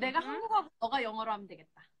 내가 한국어하고 너가 영어로 하면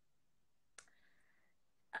되겠다.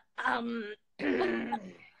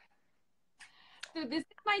 So this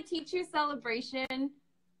is my teacher celebration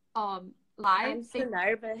live. I'm so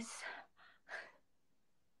nervous.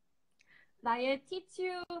 나의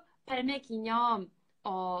teacher 발매 기념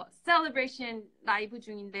celebration 라이브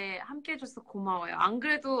중인데 함께 해줘서 고마워요. 안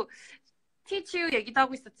그래도 teacher 얘기도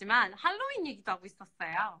하고 있었지만 할로윈 얘기도 하고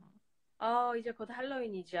있었어요. 이제 곧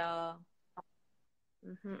할로윈이죠.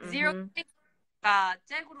 제로가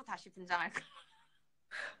잭으로 다시 분장할 거야.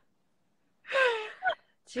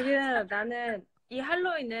 지금 나는 이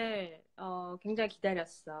할로윈을 굉장히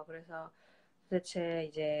기다렸어. 그래서 도대체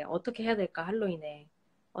이제 어떻게 해야 될까, 할로윈에.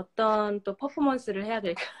 어떤 또 퍼포먼스를 해야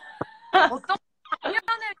될까. 어떤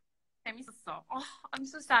작년에 재밌었어. I'm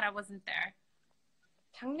so sad I wasn't there.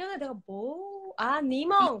 작년에 내가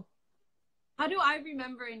니모. How do I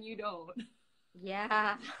remember and you don't?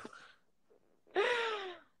 Yeah.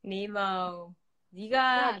 니모.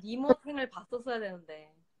 네가 니모 탱을 봤었어야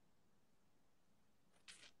되는데.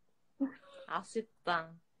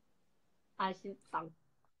 아쉽다.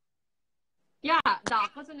 야, 나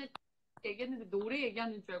아까 전에 얘기했는데 노래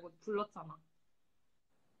얘기하는 줄 알고 불렀잖아.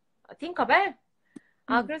 팅커벨?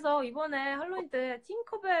 그래서 이번에 할로윈 때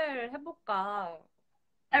팅커벨 해볼까.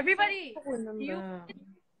 Everybody, 하고 있는데.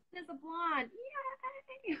 is a blonde.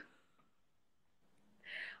 Yay!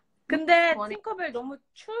 근데 팅커벨 너무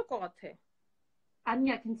추울 것 같아.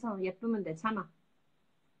 아니야, 괜찮아. 예쁘면 되잖아.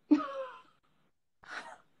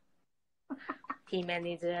 팀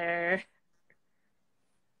매니저.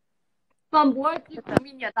 난 뭐 할지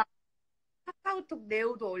고민이야. 나 카카오톡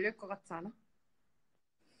네오도 어울릴 것 같지 않아?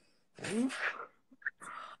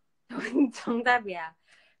 정답이야.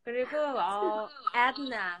 그리고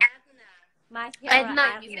에드나. My hero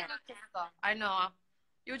에드나 이미 에드나. 생각했어. I know.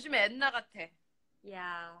 요즘에 에드나 같아.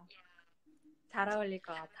 야, 잘 어울릴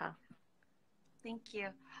것 같아. Thank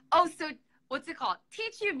you. Oh, so what's it called?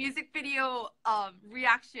 Teach You music video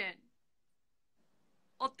reaction.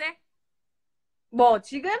 어때? 뭐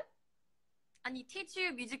지금? 아니, Teach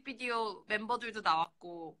You 뮤직비디오 멤버들도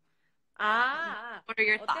나왔고. What are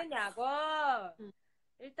your thoughts? 어땠냐고?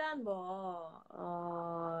 일단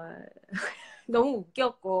너무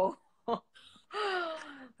웃겼고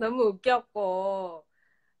너무 웃겼고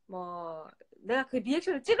내가 그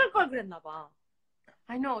리액션을 찍을 걸 그랬나 봐.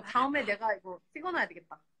 I know. 다음에 내가 이거 찍어놔야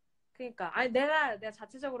되겠다. 그러니까 내가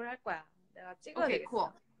자체적으로 할 거야. 내가 찍어야 오케이, 되겠어.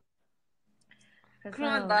 cool. 그래서,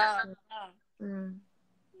 그러면 나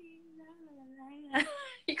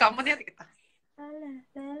이거 한번 해야 되겠다.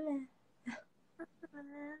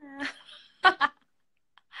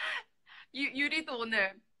 유리도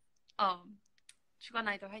오늘 주간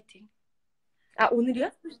아이돌 화이팅.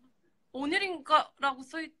 오늘이야? 오늘인가라고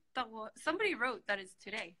써있다고. Somebody wrote that it's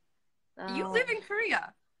today. You live in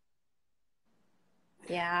Korea.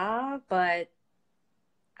 Yeah, but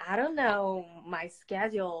I don't know my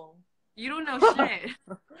schedule. You don't know shit.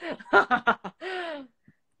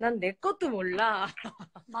 난 내 것도 몰라.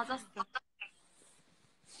 맞았어.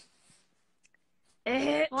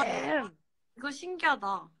 이거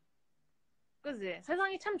신기하다. 그지?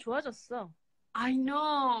 세상이 참 좋아졌어. I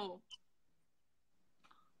know.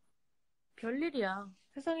 별일이야.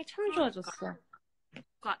 세상이 참 좋아졌어.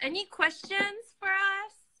 Any questions for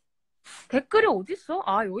us? 댓글이 어딨어?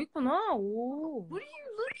 여기 있구나. 오. What are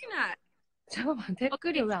you looking at? 잠깐만,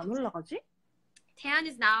 댓글이 왜 안 올라가지? Tan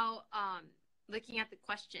is now looking at the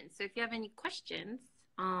questions. So if you have any questions,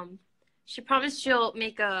 she promised she'll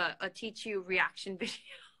make a teach you reaction video.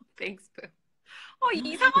 Thanks, boo.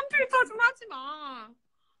 이상한 필터 좀 하지 마.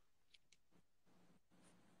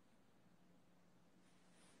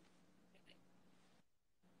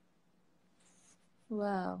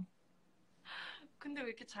 와우. 근데 왜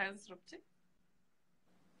이렇게 자연스럽지?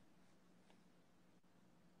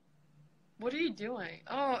 What are you doing?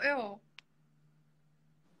 Ew.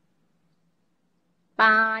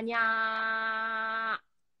 빠냐.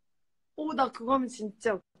 나 그거 하면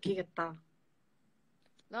진짜 웃기겠다.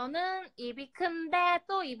 너는 입이 큰데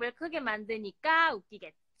또 입을 크게 만드니까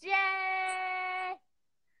웃기겠지?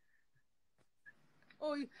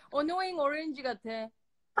 어노잉 오렌지 같아.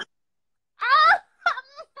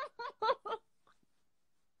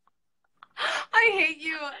 I hate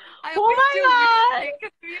you. I Oh always my do God.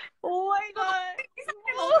 weird 오 마이 갓.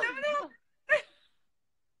 너 때문에.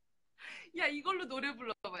 야, 이걸로 노래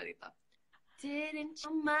불러봐야겠다. Didn't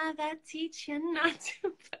your mother teach you not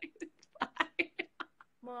to play with fire?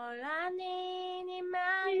 몰라니 네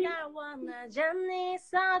말 날 원하지 않니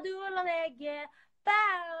서둘러 내게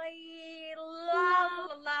빨리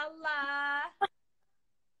라라라라.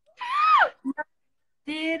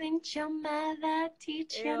 Didn't your mother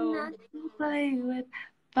teach you Ew. not to play with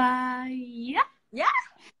fire? Yeah.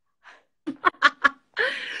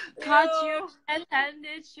 Caught Ew. you and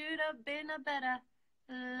it should have been a better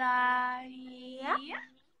liar.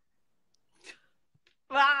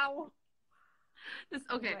 Wow.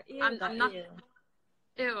 Okay, Ew, I'm not. ew.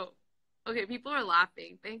 Ew. Okay, people are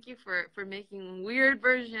laughing. Thank you for making weird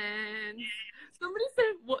versions. Somebody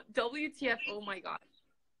said what WTF? Oh my god.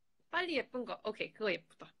 빨리 예쁜 거. Okay, 그거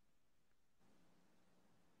예쁘다.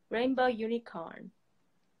 Rainbow unicorn.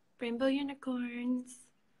 Rainbow unicorns.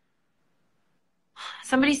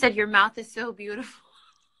 Somebody said your mouth is so beautiful.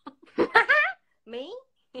 Me?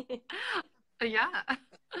 Yeah.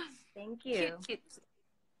 Thank you. Cute.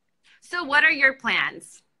 So what are your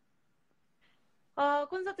plans?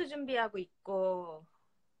 콘서트 준비하고 있고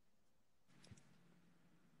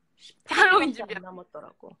할로윈 18일밖에 준비. 안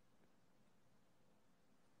남았더라고.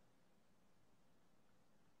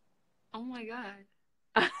 Oh my god.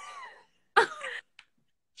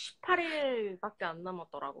 18일밖에 안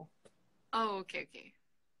남았더라고. Oh, okay.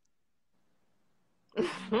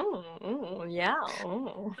 야.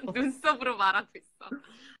 눈썹으로 말하고 있어.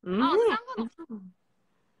 상관없어.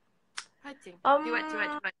 파이팅. Do it.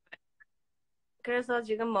 그래서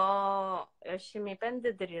지금 뭐 열심히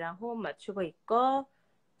밴드들이랑 호흡 맞추고 있고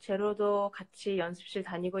제로도 같이 연습실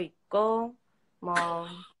다니고 있고 뭐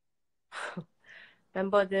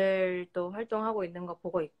멤버들도 활동하고 있는 거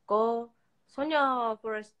보고 있고 소녀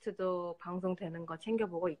포레스트도 방송되는 거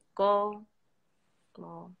챙겨보고 있고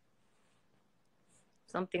뭐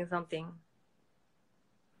something.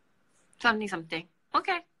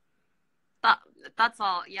 Okay. That's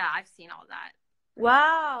all. Yeah, I've seen all that.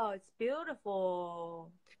 Wow, it's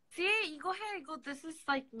beautiful. See, 이거 해. 이거 this is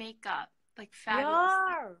like makeup. Like fabulous.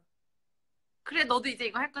 Yeah. 그래, 너도 이제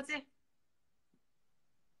이거 할 거지?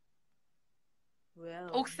 Well.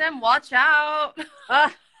 옥쌤, watch out.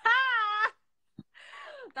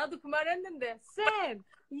 나도 그 말 했는데 쌤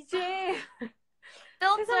이제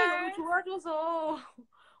Filter. 세상이 너무 좋아져서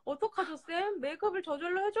어떡하죠 쌤? 메이크업을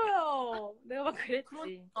저절로 해줘요. 내가 막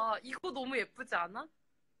그랬지. 이거 너무 예쁘지 않아?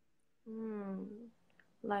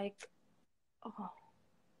 Like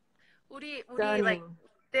우리 stunning. like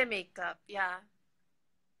내 메이크업. Yeah.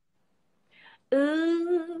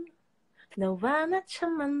 너와 나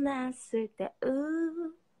처음 만났을 때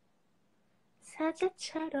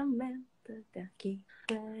사자처럼 맴돌다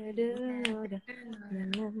기회를 노려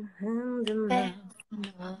나는 흔들려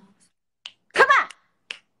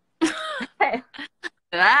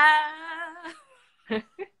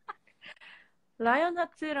라이언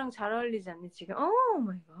하트랑 잘 어울리지 않니 지금? 오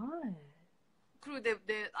마이 갓. 그리고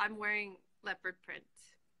I'm wearing leopard print.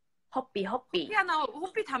 헛비 호피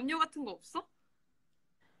담요 같은 거 없어?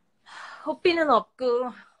 헛비는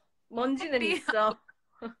없고 먼지는 있어.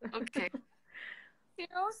 Okay.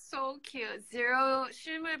 Zero so cute. Zero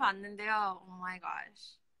실물 봤는데요. Oh my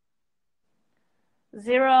gosh.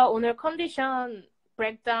 Zero 오늘 컨디션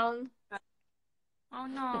breakdown. Oh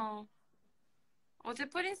no. 어제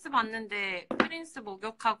프린스 봤는데 프린스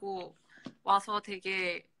목욕하고 와서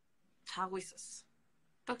되게 자고 있었어.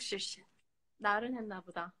 떡실실. 날은 했나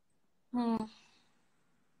보다.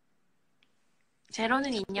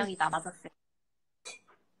 제로는 인형이다. 맞았어요.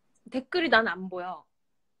 댓글이 난 안 보여.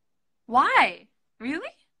 Why?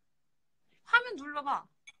 Really? 화면 눌러봐.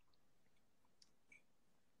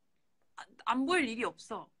 안 보일 일이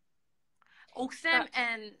없어. 옥쌤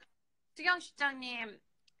and 수경 실장님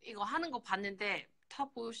이거 하는 거 봤는데 다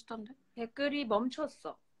보시던데? 댓글이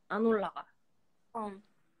멈췄어. 안 올라가.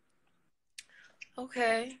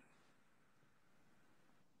 오케이.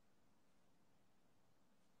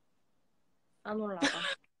 안 올라가.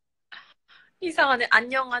 이상하네.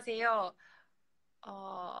 안녕하세요.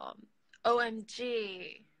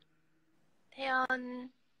 OMG.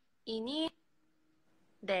 태연이니?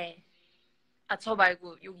 네. 아, 저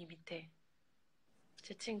말고 여기 밑에.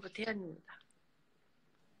 제 친구 태연입니다.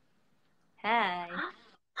 하이.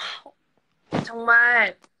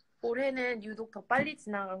 정말 올해는 유독 더 빨리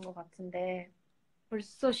지나간 것 같은데.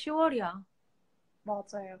 벌써 10월이야.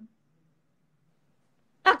 맞아요.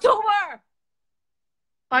 October!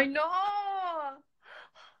 I know.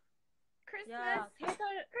 Christmas. 야,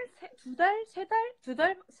 두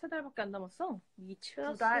달? 세 달밖에 안 남았어.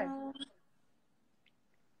 미쳤어. 2달.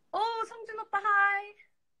 오, 성준 오빠 하이.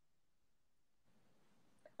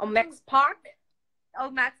 Max Park?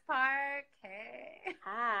 Max Park. Hey.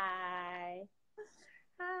 하이.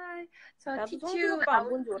 하이. 저 나도 티슈 성준 오빠 안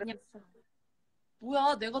본 지 오래됐어.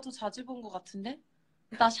 뭐야, 내가 더 자주 본 것 같은데?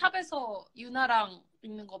 나 샵에서 유나랑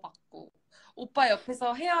있는 거 봤고 오빠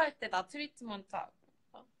옆에서 헤어할 때 나 트리트먼트 하고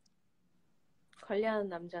관리하는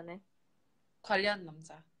남자네. 관리하는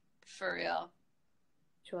남자. For real.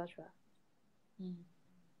 좋아.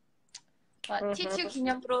 티슈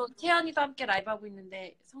기념으로 태연이도 함께 라이브 하고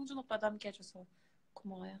있는데 성준 오빠도 함께 해줘서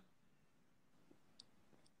고마워요.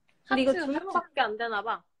 근데 이거 두 명밖에 안 되나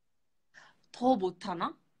봐. 더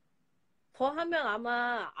못하나? 더 하면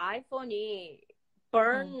아마 아이폰이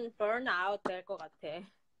burn out 될 것 같아.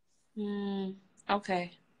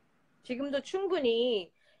 오케이. 지금도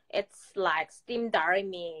충분히 it's like steam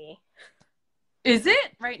darim이. Is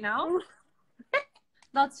it right now?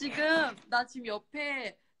 나 지금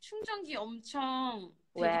옆에 충전기 엄청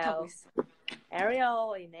대기 타고 있어.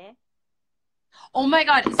 Ariel이네. Oh my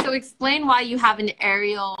god, so explain why you have an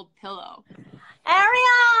Ariel pillow.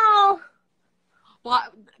 Ariel!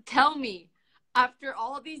 What? Tell me. After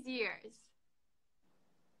all these years.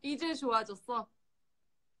 이제 좋아졌어.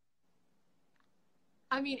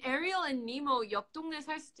 I mean, Ariel and Nemo 옆 동네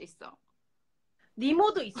살 수도 있어.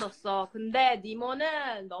 니모도 있었어. 근데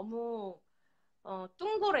니모는 너무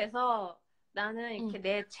뚱굴해서 나는 이렇게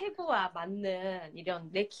내 체구와 맞는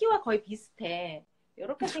이런 내 키와 거의 비슷해.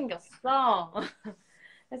 이렇게 생겼어.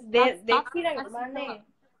 그래서 내 키랑 요만해.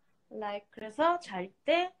 Like 그래서 잘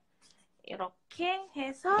때 이렇게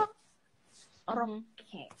해서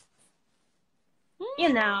이렇게.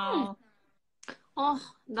 You know.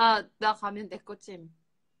 나 가면 내 거찜.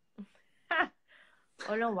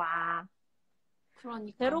 얼른 와.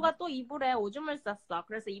 그러니까. 제로가 또 이불에 오줌을 쌌어.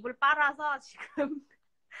 그래서 이불 빨아서 지금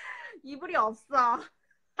이불이 없어.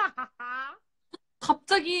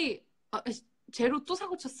 갑자기 제로 또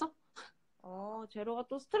사고 쳤어? 제로가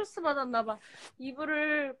또 스트레스 받았나 봐.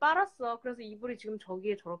 이불을 빨았어. 그래서 이불이 지금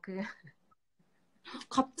저기에 저렇게.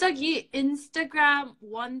 갑자기 Instagram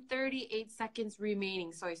 138 seconds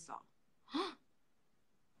remaining 써 있어.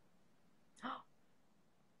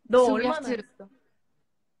 너 So 얼마나 했어?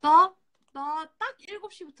 나 딱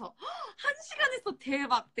 7시부터 1시간 했어.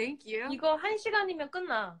 대박. Thank you. 이거 1시간이면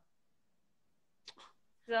끝나.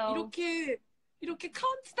 So. 이렇게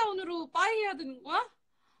카운트다운으로 빠이 해야 되는 거야?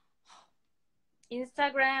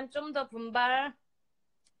 인스타그램 좀 더 분발.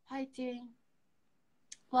 화이팅.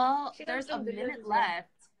 Well, there's a minute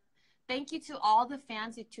left. Thank you to all the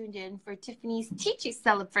fans who tuned in for Tiffany's teaching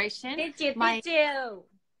celebration. teach you.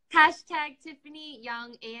 Hashtag Tiffany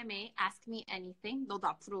Young AMA. Ask me anything. 너도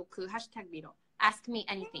앞으로 그 hashtag 밀어. Ask me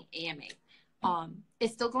anything AMA.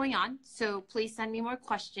 It's still going on, so please send me more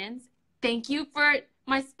questions. Thank you for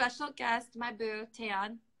my special guest, my boo,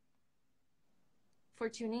 Taeyeon, for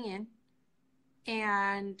tuning in.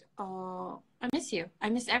 And I miss you. I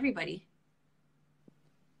miss everybody.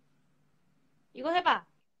 이거 해봐.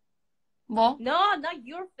 뭐? No, not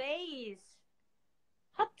your face.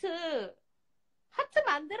 하트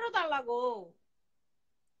만들어 달라고.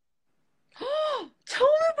 처음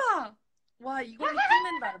해봐. 와, 이걸로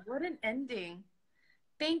끝낸다. What an ending.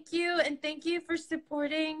 Thank you, and thank you for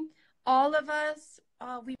supporting all of us.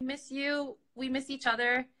 We miss you. We miss each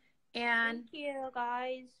other. And Thank you,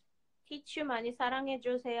 guys. 티슈 많이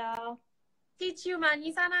사랑해주세요. 티슈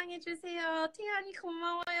많이 사랑해주세요. 태연이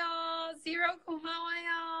고마워요. Zero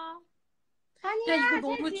고마워요. 아니야, 야,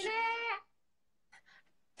 이거 너무 지내.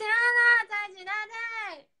 태연아, 잘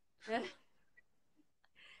지내네.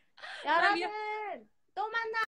 여러분.